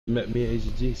You met me at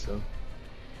AGG, so.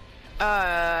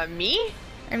 Me?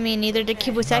 I mean, neither did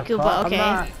Kibuseku, but okay.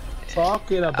 I'm not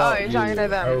talking about you're talking to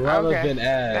them. Irrelevant Okay.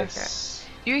 ass.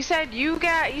 Okay. You said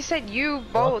you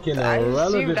both. Fucking I assumed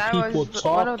irrelevant that people was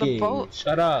one of the talking. both.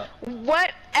 Shut up.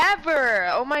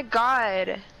 Whatever. Oh my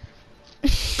god.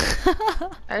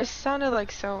 I sounded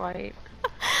like so white.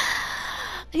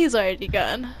 He's already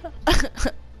gone.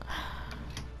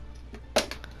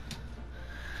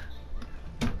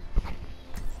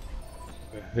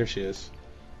 Here she is.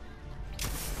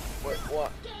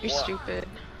 What? You're stupid.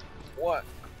 What?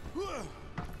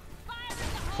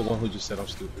 The one who just said I'm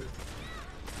stupid.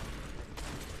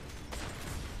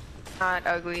 Not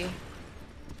ugly.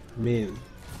 I mean,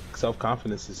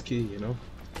 self-confidence is key, you know?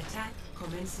 Attack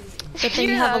commences in Good thing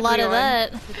you have a lot of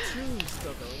that. the true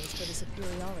struggle is for the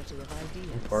superiority of ideas.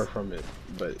 I'm far from it,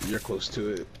 but you're close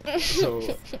to it. So,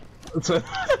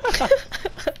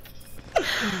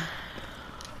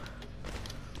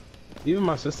 even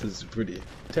my sister's pretty.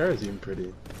 Tara's even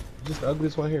pretty. Just the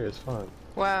ugliest one here is fine.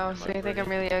 Wow, so you think I'm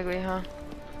really ugly, huh?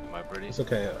 Am I pretty? It's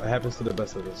okay. It happens to the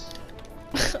best of us.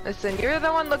 Listen, you're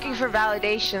the one looking for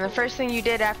validation. The first thing you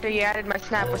did after you added my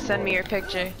snap was send me your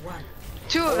picture.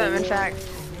 2 of them, in fact.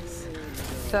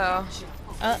 So.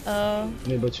 Uh-oh. I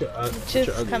mean, but you're ugly.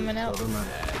 Just coming out. So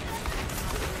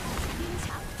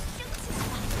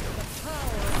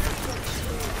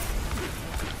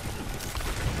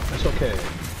that's okay.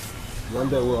 One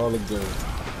day we'll all look good.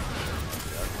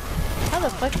 How the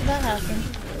fuck did that happen?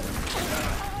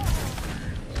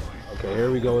 Okay,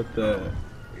 here we go with the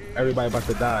everybody about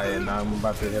to die, and now I'm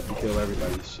about to have to kill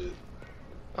everybody. Shit.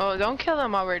 Oh, don't kill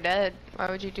them while we're dead. Why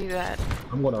would you do that?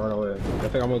 I'm gonna run away. I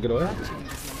think I'm gonna get away.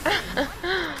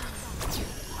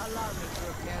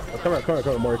 Oh, come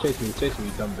on, Moira, chase me, you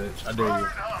dumb bitch. I dare you.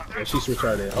 Yeah, she's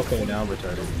retarded. Okay, now I'm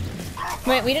retarded.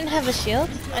 Wait, we didn't have a shield?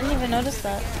 I didn't even notice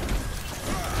that.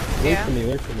 Wait Yeah. for me.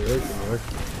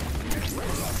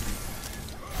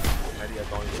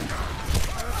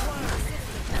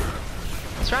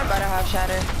 It's right about to have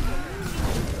shatter.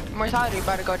 Mortality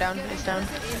about to go down. It's down.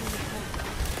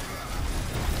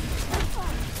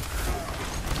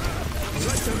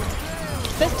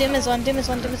 First Doom is one. Give me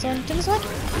 6.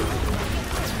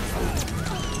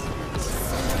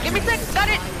 Got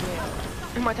it.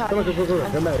 Mortality.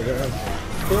 Come back.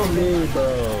 Kill me, bro.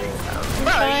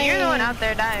 Bro, you're the one out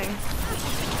there dying.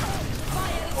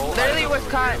 Literally was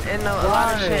caught in a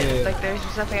lot of shit. Like there's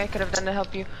just nothing I could have done to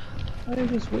help you. Why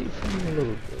didn't you just wait for me a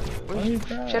little bit? We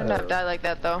shouldn't have died like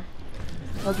that though.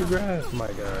 How'd you grab my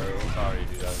guy? I'm sorry,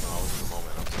 dude. That's not was the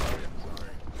moment. I'm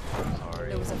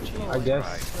sorry. I'm sorry. I guess.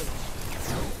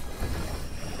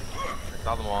 I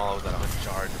saw them all. I was at 100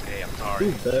 charge. Okay, I'm sorry.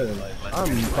 He's dead.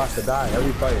 I'm about to die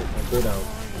every fight. Go down.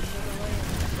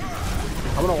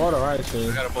 I'm gonna water right soon.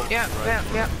 I got a boat. Yep.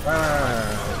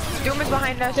 Right. Doom is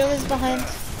behind us. Doom is behind.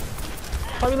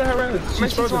 How do you let her run? She's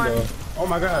Mercy's frozen one. though. Oh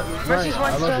my god. Mercy's Right.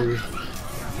 one I love still. you.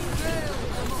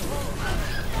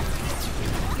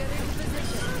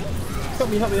 Help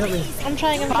me. I'm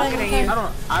trying. We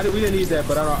didn't need that,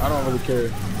 but I don't really care.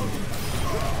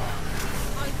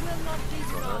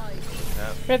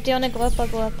 Rip, do you wanna go up? I'll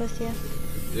go up with you.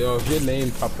 Yo, if your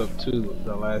name popped up too,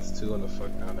 the last 2 on the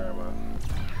fuck down there, man.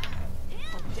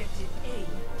 objective A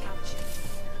captured.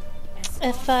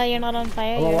 If you're not on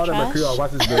fire, I'm gonna you're water my trash. crew. I'll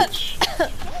watch this bitch.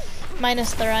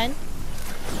 Minus the Rhine.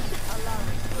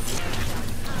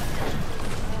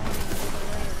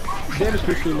 Damage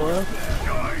quickly, Moira.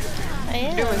 I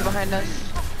am. Doom is behind us.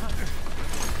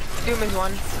 Doom is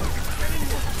 1.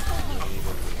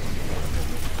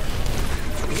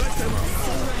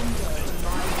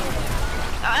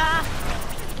 Ah!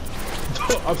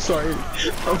 I'm sorry,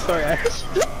 Ash.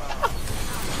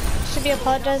 Should be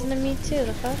apologizing to me too,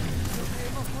 the fuck?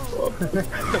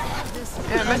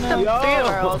 Yeah, messed up 3 of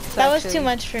our ults, That was actually. too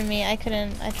much for me. I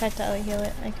couldn't. I tried to out-heal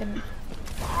it. I couldn't.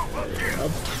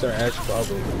 I'm sorry, Ash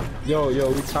problem. Yo,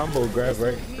 we combo grab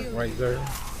right there.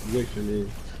 Wait for me.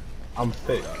 I'm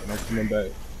thick and I'm coming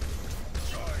back.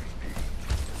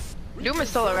 Doom is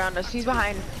still around us. He's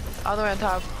behind. All the way on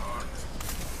top.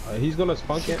 He's gonna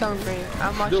spunk He's it. coming for you.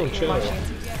 I'm watching. Dude, I'm chill. watching.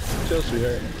 Chill,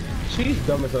 sweetheart. She's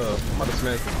dumb as hell. I'm about to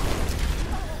smack her.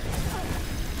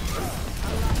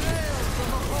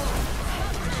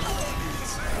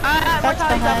 That's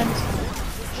behind.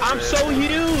 I'm so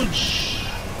huge!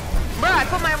 Bro, I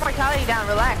put my mortality down.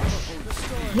 Relax.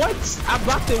 What? I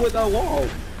blocked it with a wall.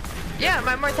 Yeah,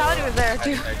 my mortality was there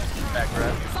too. Back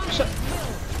grab. Shut.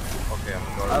 Okay, I'm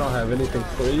going. I don't have anything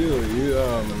for you. You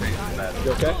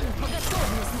okay?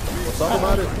 Well, talk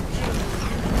about it.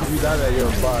 You died at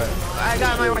your spot. I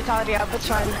got my mortality up. It's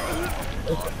fine.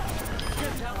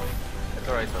 It's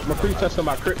alright though. I'm a free test on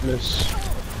my cryptness.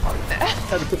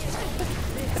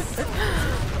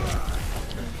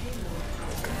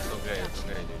 It's okay,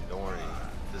 dude. Don't worry.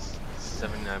 This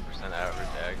 79% average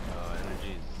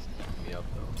energy is keeping me up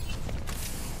though.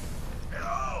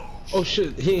 Oh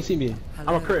shit, he ain't see me.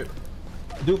 I'm a crypt.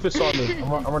 Doofus saw me.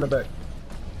 I'm running back.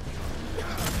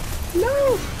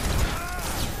 No!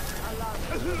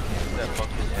 That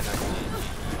fucking energy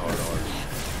hard.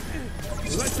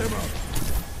 Let them out.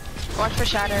 Watch for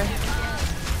shatter.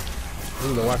 I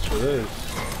need to watch for this.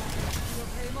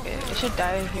 It should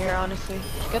die here, honestly.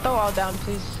 Get the wall down,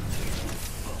 please.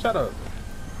 Shut up.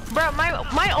 Bro,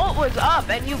 my ult was up,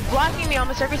 and you blocking me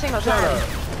almost every single Shut time. up.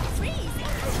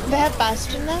 They have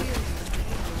Bastion now?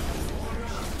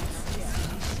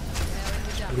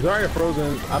 Zarya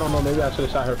frozen. I don't know, maybe I should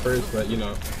have shot her first, but you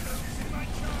know.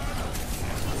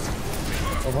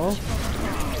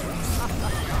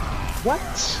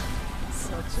 What?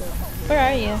 Where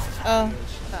are you? Oh.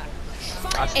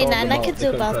 I Hey, stalled them Nana out. could They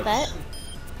do couldn't about touch. that.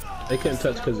 They couldn't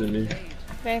touch because of me.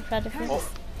 Very proud of you.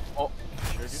 Oh,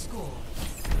 sure do.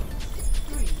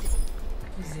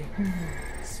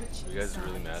 You guys are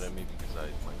really mad at me because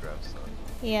my grabs suck.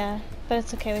 Yeah, but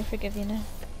it's okay, we forgive you now.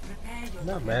 I'm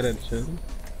not mad at you.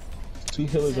 2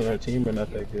 healers on our team are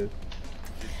not that good.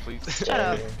 Dude, please. Shut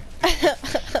up.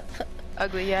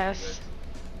 Ugly ass.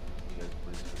 You guys,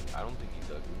 please. I don't think he's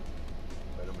ugly.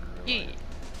 But I'm in real Ye- life.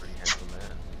 Pretty handsome man.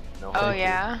 No. Oh Thank you.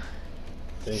 yeah.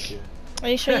 Thank you. Are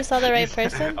you sure you saw the right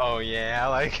person? Oh yeah,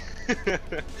 like.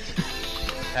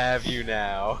 Have you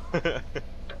now?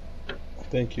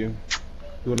 Thank you.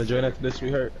 You wanna join after this,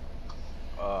 sweetheart?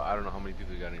 I don't know how many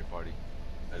people you got in your party.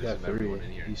 I just Yeah, assume 3. everyone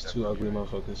in here. These except 2 for ugly you.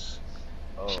 motherfuckers.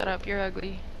 Oh. Shut up, you're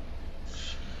ugly.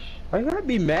 Why you gotta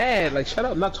be mad? Like, shut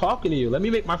up, I'm not talking to you. Let me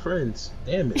make my friends.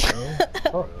 Damn it, man.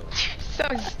 Oh, So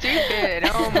stupid.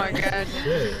 Oh my god.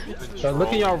 yeah. So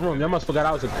look in y'all room. Y'all must forgot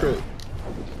I was a crip.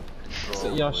 Bro,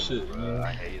 Sit y'all shit, bruh, man.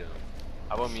 I hate him.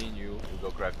 How about me and you? We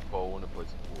go crack the pole and play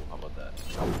some pool. How about that?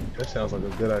 That sounds like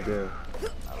a good idea.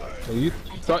 I like Well, you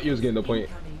thought you was getting the point.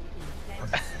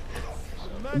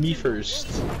 Me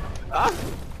first. Ah!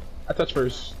 I touch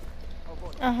first.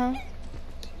 Uh-huh.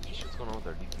 What's going on with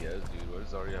our DPS, dude? Why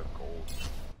does already have gold?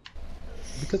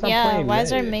 Because I'm Yeah, playing why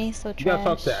is our May. May so You gotta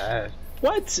talk trash? to Ash.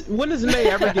 What? When does May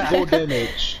ever get gold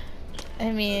damage?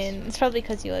 I mean, it's probably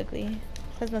because you ugly.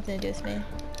 It has nothing to do with me.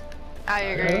 I Yeah,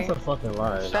 agree. that's a fucking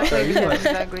lie. That's Yeah, why you you like- he's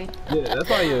ugly. yeah, that's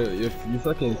why you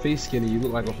fucking face skinny. You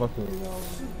look like a fucking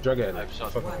drug addict. I've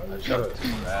shot Fucking- shut up.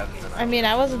 Brad and then I mean,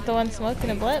 I wasn't the one smoking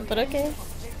a blunt, but okay.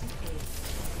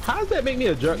 How does that make me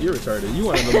a drug? You're retarded. You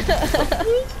want to know? You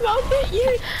smoke it?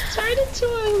 You turn into a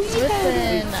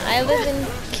Listen, I live in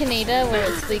Canada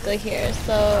where it's legal here,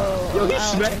 so Yo, he I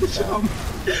don't smacked think so.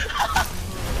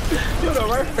 Yo, the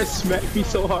right smacked me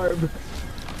so hard.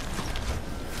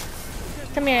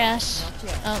 Come here, Ash.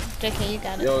 Oh, JK, you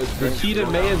got it. Yo, the key to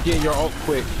May is getting your ult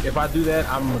quick. If I do that,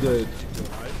 I'm good.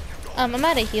 I'm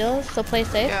out of heals, so play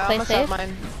safe. Yeah, play almost safe. have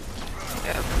mine.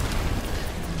 Yeah.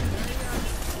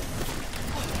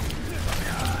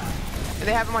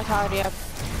 They have immortality up.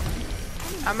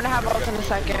 I'm gonna have ult in a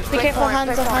second. Be Click careful, point,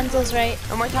 click Hanzo. point. Hanzo's right.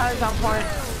 Immortality's on point.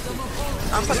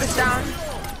 I'll put this down.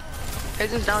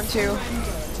 It's just down 2.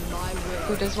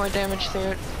 Who does more damage to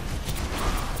it?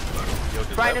 Yo,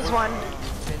 does Brian that is work?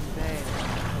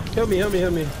 1. Heal me, heal me,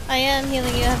 heal me. I am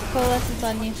healing you. I have coalescence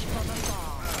on you.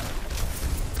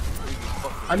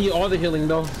 I need all the healing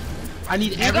though. I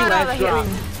need You every got all last the drop.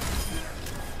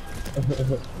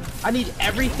 healing. I need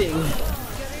everything.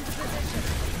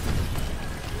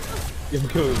 Yo,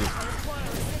 kill me.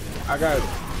 I got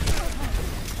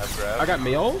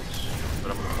mail.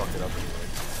 But I'm gonna fuck it up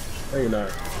anyway. No, you're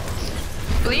not.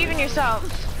 Believe in yourself.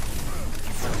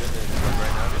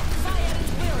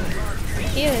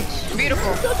 Huge.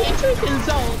 Beautiful.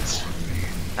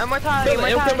 Immortality,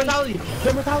 immortality.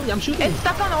 Immortality, I'm shooting. It's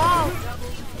stuck on the wall.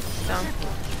 So,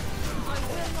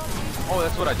 Oh,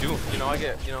 that's what I do. You know, I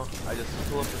just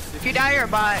pull up the stick. if you die, you're a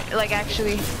bot. Like,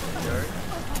 actually.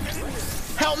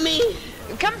 Help me.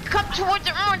 Come towards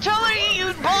the immortality,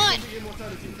 you bot!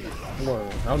 Come on,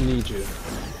 I don't need you.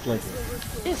 Blinking.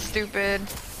 You're stupid.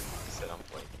 Said I'm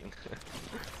flanking.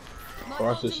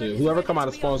 Watch this shit. Whoever come out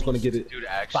of spawn is gonna get it. Dude,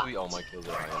 actually, all my kills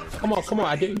are higher. Come on,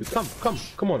 I dare you. Come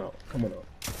on out. Come on out.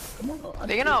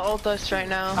 They're gonna ult us right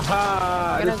now.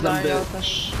 Aha, I'm gonna this dumb Zarya ult bitch.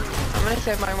 us. I'm gonna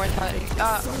save my immortality. Don't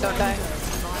die.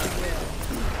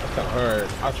 That's kinda hard.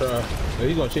 I'll try. Yo,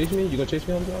 you gonna chase me? You gonna chase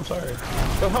me? I'm sorry.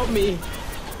 Yo, help me.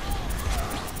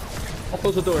 I'll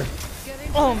close the door.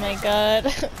 Oh my god.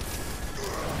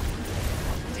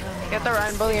 Get the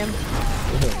Ryan, bully him.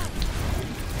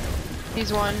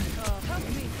 He's 1.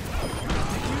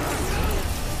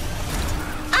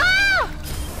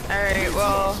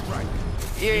 Alright,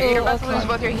 well, you're about to lose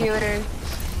both your healers.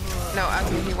 No,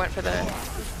 actually he went for the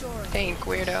tank,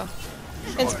 weirdo.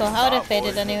 It's cool. I would have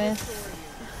faded anyways.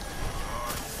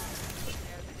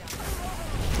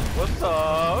 What's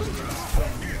up?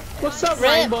 What's up, Rip.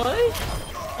 Ryan boy?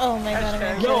 Oh my god, I'm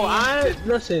gonna Yo,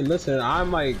 kill you. listen.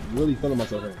 I'm like really feeling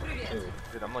myself right now.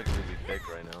 Dude, I'm like really thick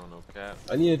right now, no cap.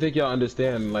 I need to think y'all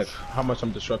understand like how much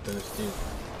I'm disrupting this team.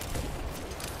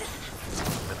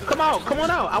 Come out, come on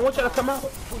out. I want y'all to come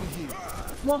out.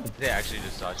 Come on. They actually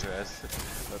just shot your ass.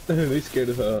 They scared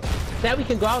as hell. Now we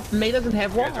can go out. May doesn't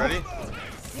have You walls. guys ready?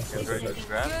 You guys ready to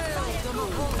grab?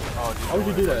 Oh, dude, Why would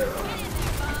you do that?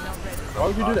 Why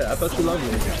would you do that? I thought you loved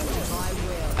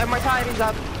me. And mortality's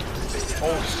up.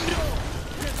 Oh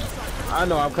shit. I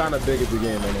know I'm kind of big at the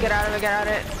game, man. Get out of it, get out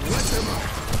of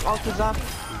it. Ult is up.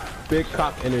 Big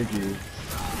cock energy.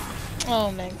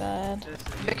 Oh my god.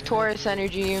 Victorious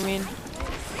energy, you mean?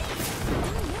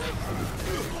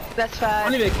 That's I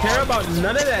fast. don't even care about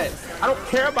none of that. I don't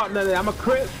care about none of that. I'm a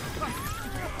crit.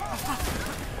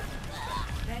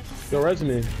 Yo,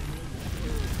 resume.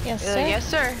 Yes, sir. Yes,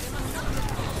 sir.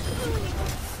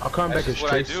 I'll come That's back as just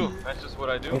what I Tracy. do. That's just what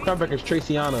I do. I'll come back as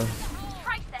Traciana.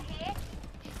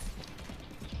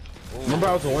 Remember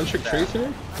I was a one-trick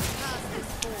Tracer?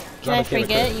 Can I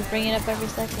forget? You bring it up every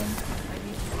second.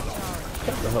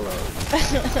 Shut the hell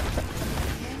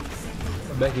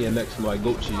up. Becky and next to like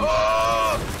goat cheese.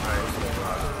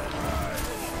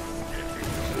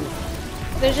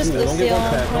 There's just Don't Lucio get one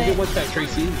on tap. Don't get point. one tap,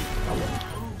 Tracy.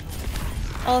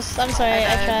 Oh, I'm sorry,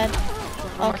 I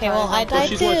tried. Okay, well, I died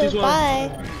she's too. one, she's one.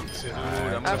 Bye. Dude,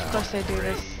 Of course I do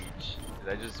this.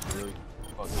 Did I just really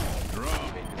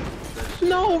fucking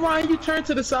No, Ryan, you turn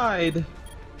to the side.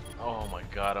 Oh my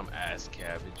god, I'm ass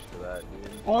cabbage for that, dude.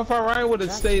 Or if Ryan would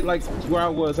have stayed like where I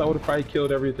was, I would have probably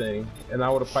killed everything. And I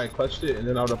would have probably clutched it, and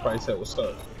then I would have probably said, what's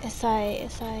up? It's alright,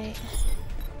 it's alright.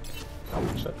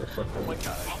 Shut the fuck up. Oh my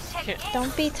god.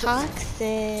 Don't be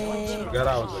toxic. God,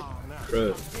 I was like,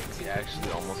 good. He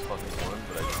actually almost fucking won,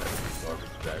 but I just had to be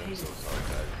garbage bag. I'm so sorry,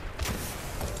 guys.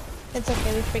 It's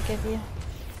okay, we forgive you.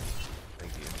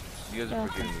 Thank you. You guys are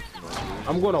forgiving me too much, dude.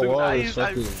 I'm gonna Dude, wall I- this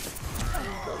fucking.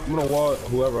 I'm gonna wall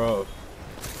whoever up.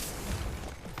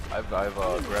 I've grabbed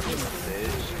him on stage.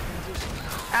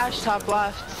 Ash top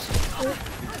left.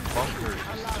 Bunker.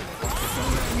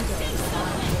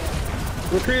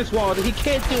 Recruit's walled. He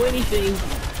can't do anything.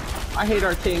 I hate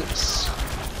our tanks.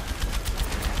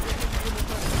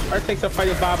 Our tanks are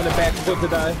fighting Bob in the back. He's about to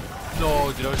die.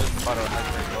 No, dude, I was just about to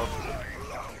hack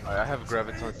up. I have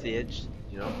graviton stage,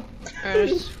 you know?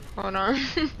 Hold on.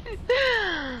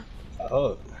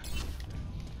 Oh.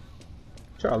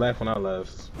 Try to laugh when I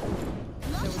left.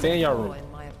 Stay in your room.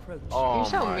 In my approach. Oh You're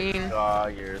so my mean.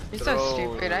 god, you're so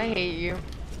stupid. I hate you.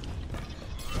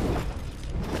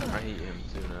 I hate him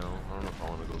too now. I don't know if I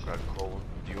want to go grab Cole.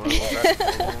 Do you want to go grab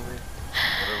Cole with me?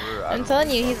 Whatever. I'm telling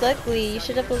you, he's ugly. You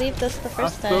should have believed us the I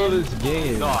first stole time. this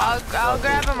game. No, I'll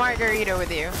grab a margarita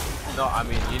with you. no, I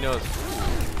mean, you know.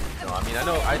 No, I mean, I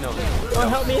know. Oh,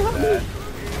 help me, help me. Dude,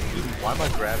 why am I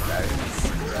grab that?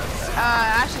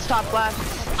 Ash is top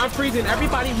left. I'm freezing.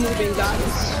 Everybody's moving,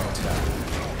 guys.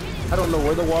 I don't know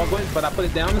where the wall went, but I put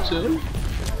it down too.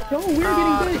 Yo, we're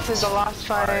getting This is a lost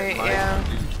fight, yeah.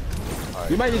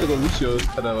 You might need to go Lucio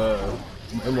instead of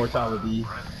immortality.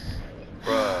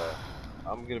 Bruh,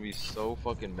 I'm gonna be so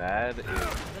fucking mad if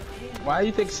Why do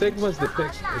you think Sigma's the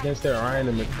pick against their Ryan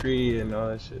and McCree and all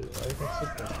that shit? Why do you think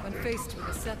Sigma? When faced with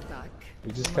a setback,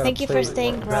 We just gotta Thank you for play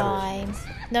staying better. grind.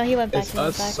 No, he went back. It's He went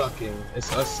us back. sucking.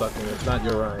 It's us sucking. It's not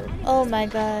your Ryan. Oh my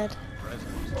god.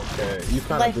 Okay, you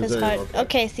kind Life of is deserve. hard. Okay.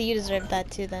 Okay, so you deserve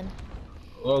that too then.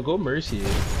 Well, go Mercy.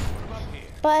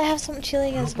 But I have some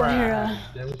chilling as Moira.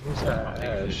 That was Thank you,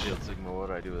 trash. Shield Sigma. What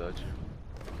would I do without you?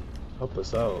 Help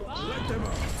us out.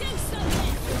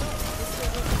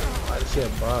 I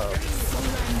said Bob.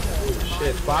 Oh,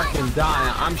 shit, Bob can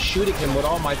die. I'm shooting him with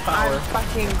all my power. I'm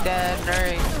fucking dead.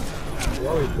 Alright.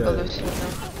 Always Oh, dead. Lucio, no.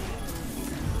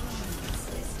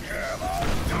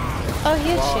 Oh,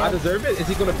 huge Well, I shield. deserve it. Is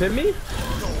he gonna pin me?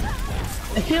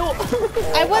 Heal.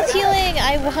 I was healing.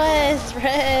 I was.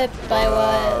 Rip. I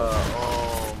was.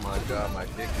 Oh my god, my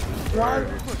dick is Why?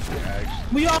 burned.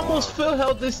 Actually, We almost full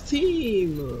held this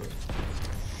team.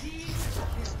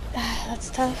 That's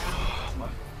tough.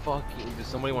 fucking. Does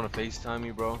somebody want to FaceTime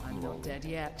me, bro? I'm not dead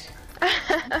yet.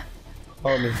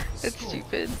 Call me. It's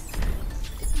stupid.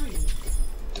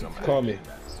 Dude, I'm Call me.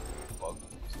 Fuck,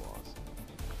 just lost.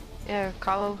 Yeah,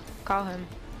 call him.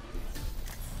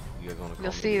 You guys wanna call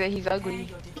You'll me? see that he's ugly.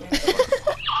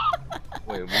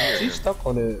 Wait, She's stuck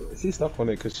on it. She's stuck on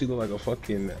it because she look like a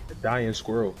fucking dying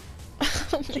squirrel.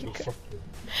 Oh my god.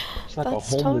 It's like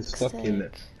That's a homeless toxic. fucking,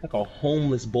 like a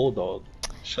homeless bulldog.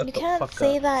 Shut You the can't fuck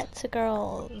say up. that to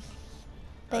girls.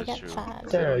 They That's get true. sad.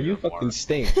 Sarah, They you don't fucking mark.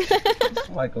 stink. It's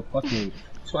like a fucking,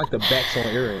 it's like the backs on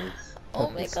earrings. Oh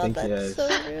Fucking my god, stinky that's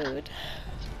ass. so rude.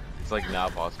 It's like now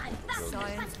possible to build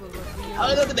Science will reveal.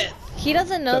 Oh, look at that. He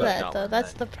doesn't know Shut up. that No, though,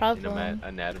 that's the in problem.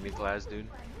 anatomy class, dude.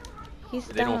 He's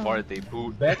They don't dumb. fart, they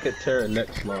poop. Back at Terra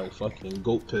neck smell like fucking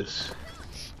goat piss.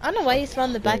 I don't know why you smell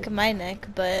on the back of my neck,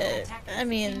 but I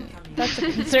mean, that's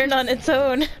a concern on its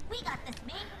own.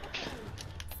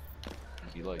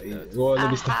 You like that? Well, let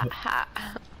me stop.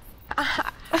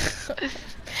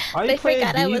 Why They you playing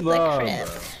forgot I was a Diva, crimp.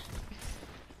 bro?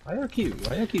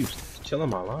 Why you keep chilling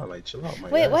my line? Like, chill out,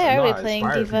 man. Wait, why I know are we I playing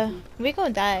inspire Diva? people. We gonna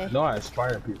die. No, I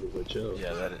aspire people, but chill.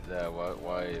 Yeah,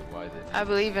 why did I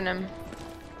believe in him.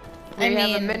 I We have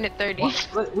a mean- minute 30.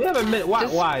 What? We have a minute.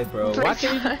 Just Why, bro? play Why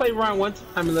can't we just play round one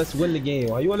time and let's win the game?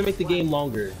 Why you want to make the game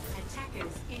longer?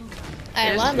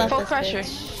 Alright, well, I'm Full this pressure.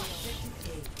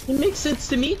 bitch. It makes sense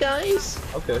to me, guys.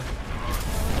 Okay.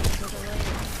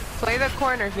 Play the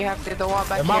corner if you have to, the wall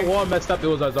back If my here. wall messed up, it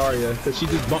was Azaria, because she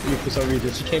just bumped me for some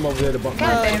reason. She came over there to bump me.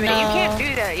 God damn it, no. you can't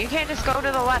do that. You can't just go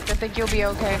to the left and think you'll be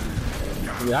okay.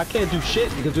 Yeah, I can't do shit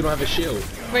because we don't have a shield.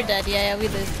 We're dead, yeah, we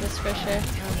lose this for sure.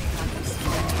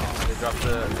 they dropped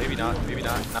the not.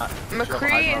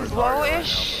 McCree is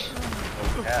lowish.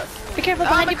 Be careful, Oh,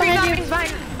 behind you, McCree's behind on you! me, he's fine.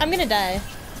 I'm gonna die.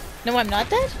 No, I'm not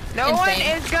dead? No Insane. one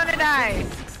is gonna die.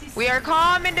 We are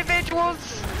calm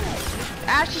individuals.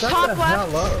 Ash is Shut top the hell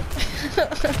left.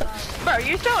 up. Bro,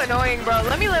 you're so annoying, bro.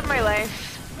 Let me live my life.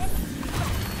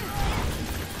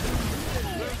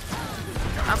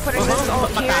 I'm putting this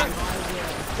ult here.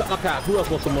 Suck my cock. Who else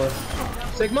wants some more?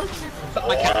 Sigma? Suck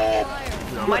my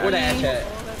cock. Where the Ash at?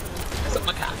 Suck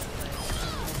my cock.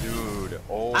 Dude,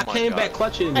 oh I my came God. back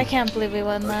clutching. I can't believe we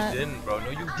won No, that. you didn't, bro. No,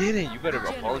 you didn't. You better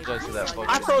apologize to that fucking.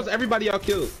 I froze everybody y'all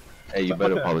killed. Hey, you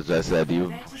better Okay. apologize to that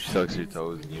dude. She sucks your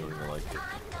toes and you don't even like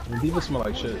it. Diva smell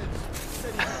like shit.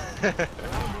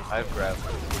 I have crap.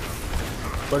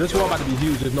 But this wall about to be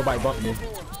huge if nobody bumped me.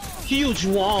 Huge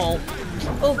wall.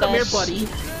 Oh Come here, gosh. buddy.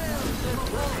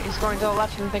 He's going to the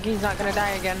left and thinking he's not gonna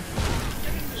die again.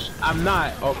 I'm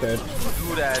not. Okay.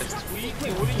 Dude, that's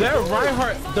tweaking. What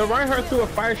are you The Reinhardt threw a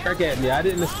fire strike at me. I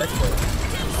didn't expect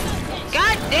that.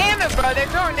 God damn it, bro. They're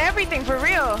throwing everything for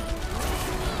real.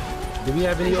 Do we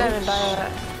have any He's others? having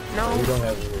bad. We No. don't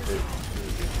have anything.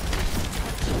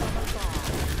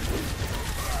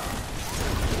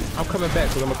 I'm coming back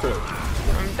because I'm a crip.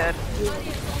 I'm dead.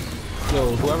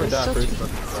 Yo, whoever It's died so first. cheap.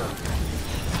 fucking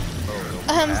sucks.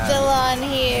 I'm still on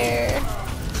here.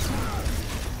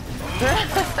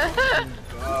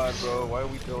 God, bro, why are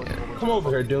we doing so much? Come over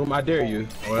here, Doom. I dare you.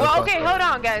 Well, okay, hold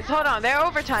on, guys. Hold on. They're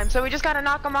overtime, so we just gotta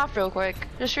knock them off real quick.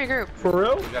 Just regroup. For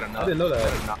real? We gotta knock. I didn't know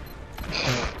that.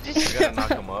 We gotta knock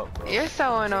him up, bro. You're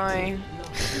so annoying.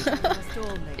 Must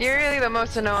all make You're really the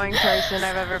most annoying person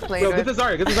I've ever played Yo, with. get this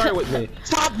Zarya with me.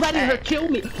 Stop letting her kill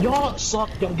me. Y'all suck.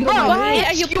 Yo, get Bro, on my Why head.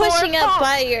 are you It's your pushing up fault.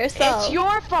 by yourself? It's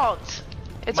your fault.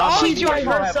 It's Mama, always she's your right you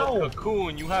fault. here. have a herself.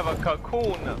 cocoon. You have a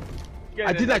cocoon. Get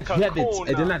I in did the not have it. cocoon.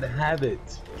 I did not have it.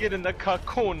 Get in the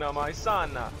cocoon, my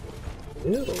son.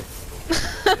 Ew. Sound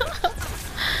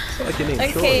like your name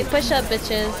Okay, Troy. push up,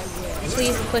 bitches.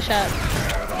 Please push up.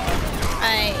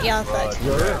 Alright, y'all suck.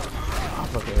 You're it. I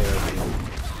fucking hate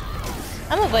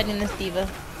it. I'm avoiding this Diva.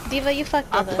 Diva, you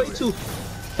fucked I with play us. too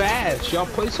fast. Y'all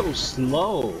play so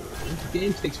slow. This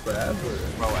game takes forever.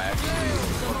 Bro,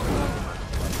 actually.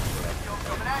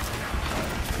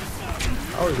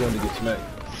 I always wanted to get smacked.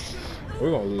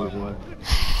 We're gonna lose one.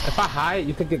 If I hide,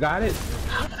 you think I got it?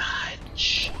 I'm gonna hide.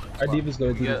 Shh. Our Diva's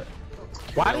gonna do that.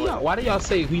 Why do y'all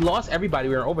say we lost everybody?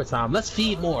 We're in overtime. Let's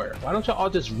feed more. Why don't y'all all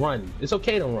just run? It's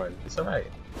okay to run. It's alright.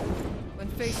 when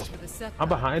faced with a setback. I'm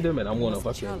behind him and I'm gonna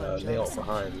must fucking challenge nail ourselves.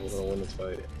 behind. We're gonna win this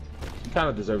fight. You kind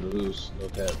of deserve to lose. No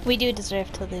cap. We do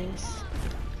deserve to lose.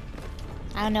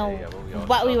 I don't know Yeah, but we all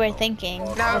what we know. were thinking.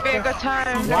 That would be a good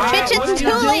time. Why? Bitch, What it's are too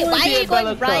you late. doing Why are here, you going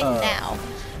Belica? right now?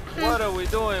 What are we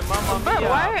doing, Mama Bro, Mia?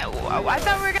 why? I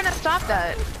thought we were gonna stop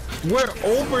that. We're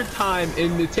in overtime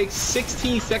and it takes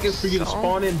 16 seconds for you to So?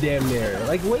 spawn in damn near.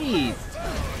 Like, wait.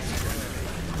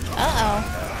 Uh-oh.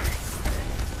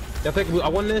 Y'all think I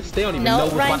won this? They don't even No, know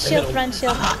what's run about to hit shield, them. run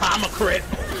shield. I'm a crit.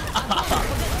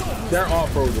 They're all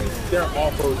frozen. They're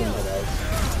all frozen, my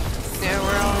guys. Yeah,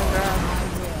 we're all in ground.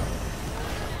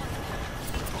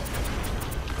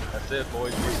 That's it,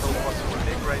 boys. We're so fucking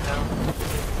big right now.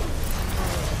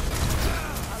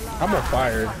 I'm on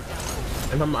fire.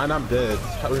 And I'm dead.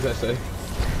 What does that say?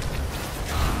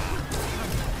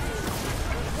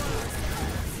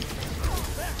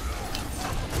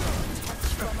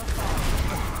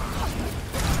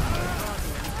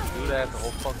 that at the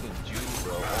whole fucking Jew,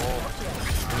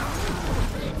 bro.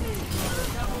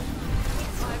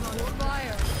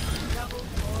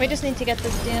 We just need to get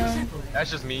this down. That's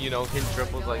just me, you know, hitting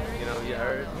triples like, you know, you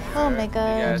heard. Oh my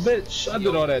god. Bitch, I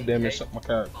did all that damage. Suck my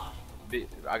cock.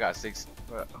 I got 6.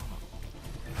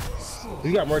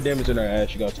 You got more damage in our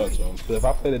ass, you gotta talk to him. But if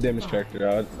I play the damage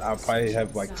character, I'll probably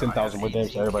have like 10,000 more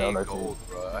damage than everybody on our team. Gold,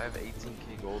 bro. I have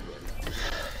 18k gold right now.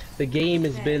 The game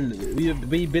has been,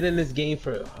 we've been in this game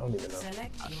for, I don't even know.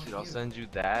 Dude, I'll send you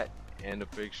that and a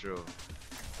picture of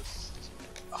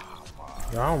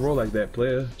Yo, I don't roll like that,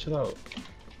 player. Chill out.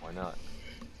 Why not?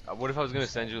 What if I was gonna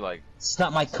send you like It's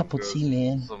not my cup of tea,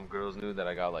 man. some girls nude that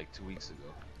I got like 2 weeks ago?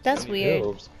 That's weird.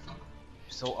 You're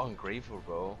so ungrateful,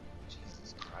 bro.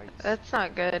 Jesus Christ. That's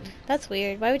not good. That's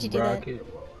weird. Why would you do that?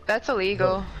 That's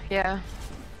illegal. Yeah.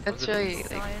 That's really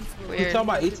like You weird. talking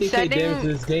about 18k damage in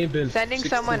this game been Sending 16.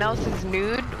 someone else's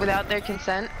nude without their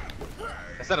consent.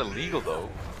 That's not illegal though.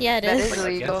 Yeah, it That is. is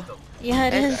illegal. Yeah,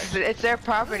 it is. It's their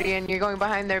property, and you're going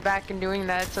behind their back and doing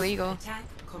that. It's illegal.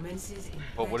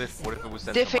 But what if it was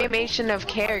sent Defamation of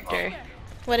character.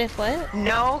 What if what?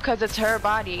 No, because it's her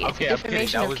body. It's Okay, I'm kidding.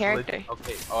 defamation That of was character.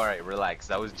 okay, alright, relax.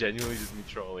 That was genuinely just me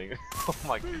trolling. Oh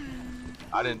my god.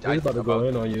 I didn't. He's about to go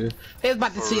in on you. He's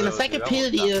about to For see in real,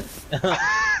 Encyclopedia.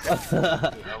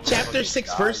 Chapter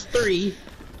 6, verse 3.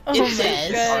 Oh It my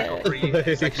says- god. Article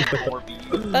 3, section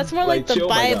 4B. That's more like the chill,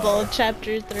 my Bible, God.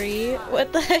 chapter 3.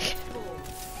 What the heck?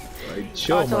 Like,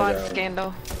 chill, Oh, it's a my lot of guy.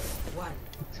 scandal.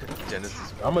 Genesis.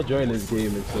 I'm gonna join this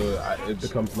game until it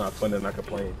becomes not fun and I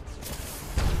complain.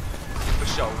 For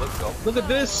sure, let's go. Look at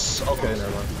this. Okay, never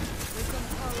mind.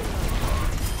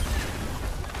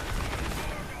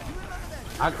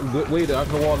 Wait, I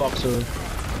can wall off soon.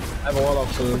 I have a wall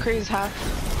off soon. McCree's half.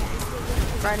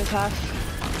 Ryan is half.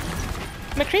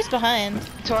 McCree's behind.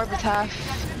 Torb is half.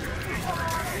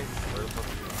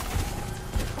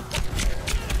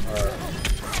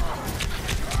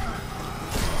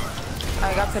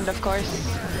 I got pinned, of course.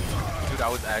 Dude, I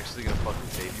was actually gonna fucking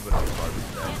save you, but I was garbage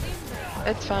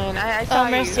dead. It's fine. I saw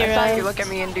you. I Mercy saw you Rose. look at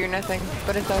me and do nothing,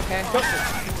 but it's okay.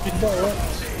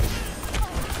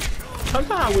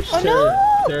 Sometimes I wish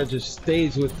Oh, Sarah just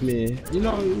stays with me. You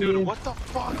know what I mean? Dude, what the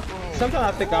fuck, bro?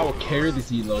 Sometimes I think I will carry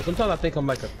this elo. Sometimes I think I'm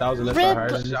like 1,000 SR Rip,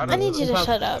 higher. I need you to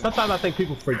shut up. Sometimes I think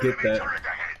people forget that.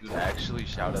 Dude, actually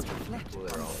shout out to the people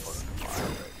that are on fucking fire.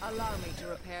 Allow me to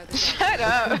repair the Shut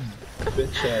up.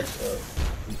 Bitch ass up.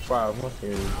 I'm 5, what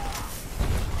can you?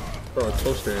 Throw a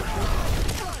toaster at you.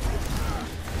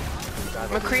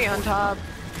 McCree on top.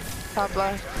 Top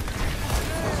left.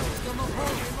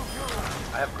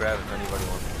 I have grab if anybody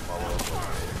wants to follow up.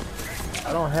 I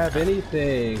don't have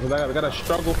anything, cause I gotta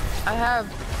struggle. I have,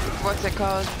 what's it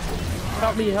called?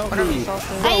 Help me, help Whatever me. it's called.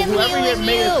 I am Whoever here healing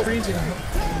made us you. freezing.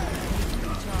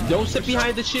 Don't sit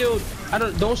behind the shield.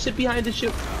 Don't sit behind the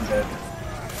shield. Bro,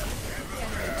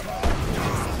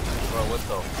 what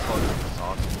the fuck is this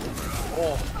awesome?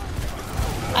 Oh,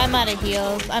 I'm out of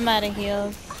heals. I'm out of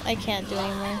heals. I can't do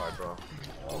anymore. sorry, bro.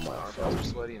 Oh my god, I'm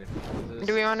sweaty and if you do this.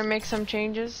 Do we want to make some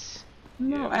changes?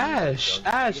 No, Yeah, Ash, you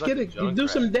like Ash, the get a, junk do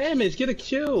some rat. damage, get a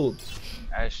kill.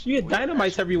 Ash, You get what if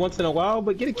dynamites Ash- every once in a while,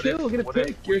 but get a what kill, if- get a what if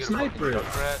pick. we You're a get fucking sniper. junk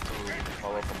rat so we can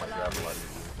follow up on my grab a lot?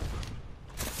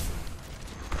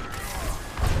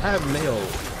 I have mail.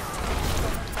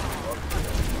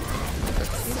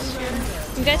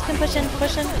 You guys can push in,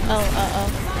 push in. Oh.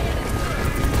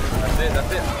 That's it,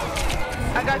 that's it.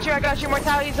 I got you.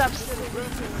 Mortality's up.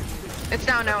 It's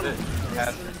down now. That's it.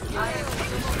 Pass it.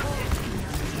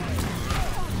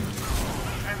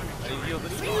 I need heals, I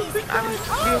need heals. I'm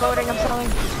reloading, I'm selling.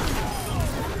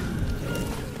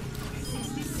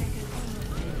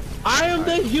 I am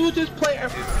the hugest player.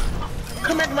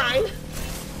 Come here, Ryan.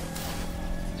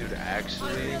 Dude,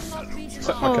 actually,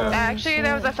 Suck my Oh. cock. Actually,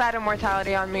 there was a fat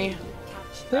immortality on me.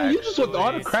 Damn, you just want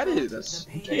all the credit.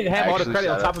 You can't have all the Actually, credit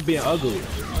on shout top of being ugly.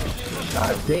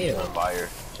 God damn. on fire.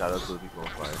 Shout out to the people on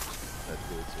fire. That's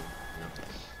good too.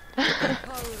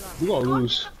 We gonna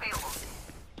lose.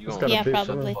 You It's gonna gotta Yeah, bitch,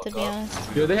 probably, huh? to be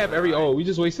honest. Yo, they have every ult. We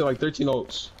just wasted like 13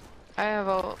 ults. I have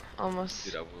a, almost.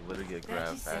 Dude, I will literally get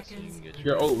grabbed fast and you can get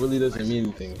Your ult really doesn't mean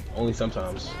anything. Only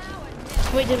sometimes.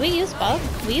 Wait, did we use bug?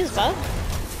 We used bug?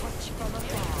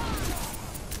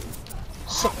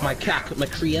 Suck my cock,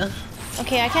 Macria.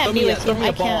 Okay, I can't be with you.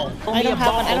 I can't. I don't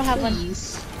have one. I don't have one. You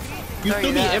Throw threw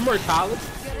you me that. immortality?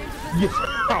 Yeah,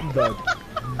 I'm done.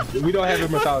 We don't have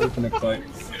immortality for next fight.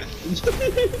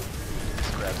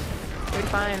 We're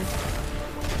fine.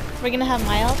 We're gonna have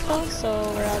my ult though,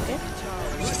 so we're all good.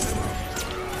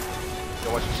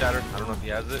 Yo, watch him shatter. I don't know if he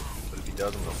has it, but if he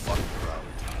does, I'm gonna fuck him around.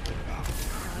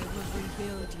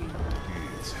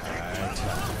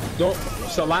 Don't.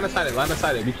 So line of sight it. Line of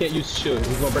sight it. We can't use shield.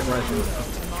 He's gonna break my shield.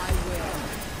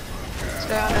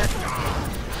 Stay on it.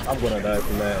 I'm gonna die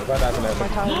from that. If I die from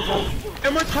that.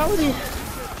 Immortality.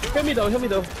 Hit me though. Hit me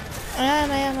though. I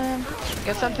am.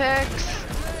 Get some picks.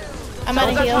 I'm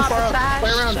out of heals. Play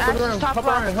around. Hop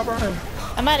around.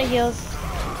 I'm out of heals.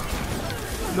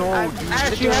 No,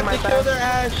 Ash, you have to kill their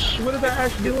Ash. What is their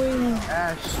Ash doing?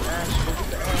 Ash, go get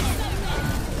the Ash.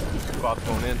 Bot's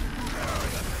going in.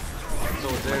 So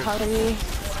is there. Mortality.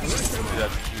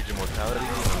 That's huge immortality.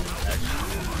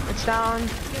 It's down.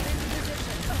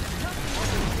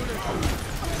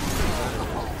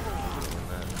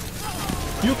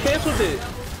 You canceled it.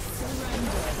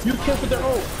 You canceled their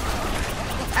ult.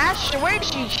 Ash, where is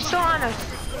she? She's still on us.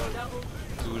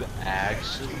 Dude,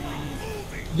 actually.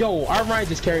 Yo, our Ryan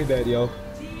just carried that, yo.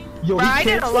 Yo, Bro, he I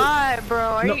did a canceled. lot,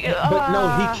 bro. No, but no,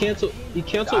 he canceled. He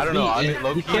canceled I don't know, I mean,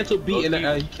 beat. He canceled beat and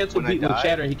he canceled beat with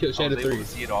Shatter. And he killed Shatter 3. I was able to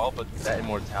see it all, but that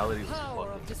immortality was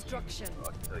fucking destruction. I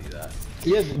can tell you that.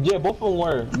 Yeah, both of them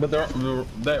were, but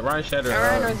that Ryan Shatter,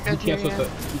 he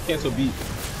canceled beat.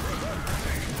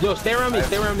 Yo, stay around me,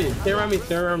 stay around me, stay around me,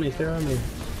 stay around me, stay around me.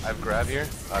 I have grab here.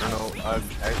 I don't know.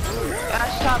 Actually.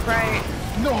 Ash top right.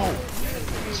 No.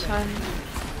 Son.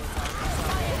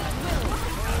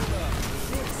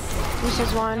 This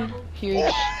is one.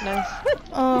 Huge. Nice.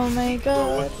 Oh my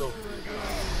god.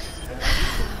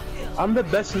 I'm the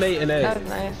best mate in it. That was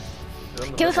nice.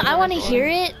 Okay, listen, I want to hear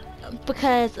it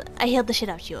because I healed the shit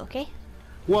out you, okay?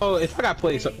 Well, if I got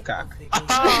played something cock.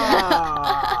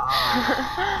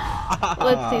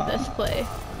 Let's see this play.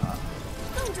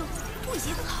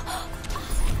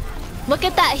 Look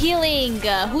at that healing!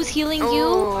 Who's healing you?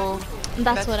 Ooh,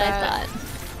 That's what I thought.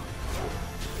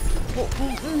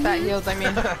 that heals, I mean.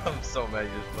 I'm so mad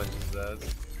you just punched his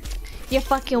ass. You're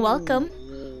fucking welcome.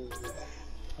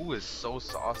 Who is so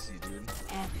saucy, dude?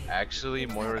 Actually,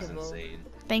 Moira's insane.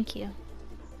 Thank you.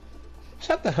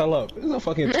 Shut the hell up. This is a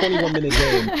fucking 21-minute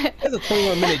game. It's a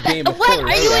 21-minute game. What?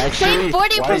 Are you insane?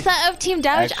 40% of team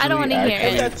damage? I don't want to hear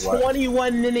it. It's a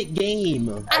 21-minute game.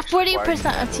 At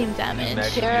 40% of team damage.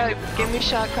 Shara, give me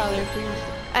shot color,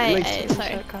 please.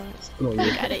 Sorry. No,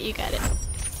 You got it, you got it.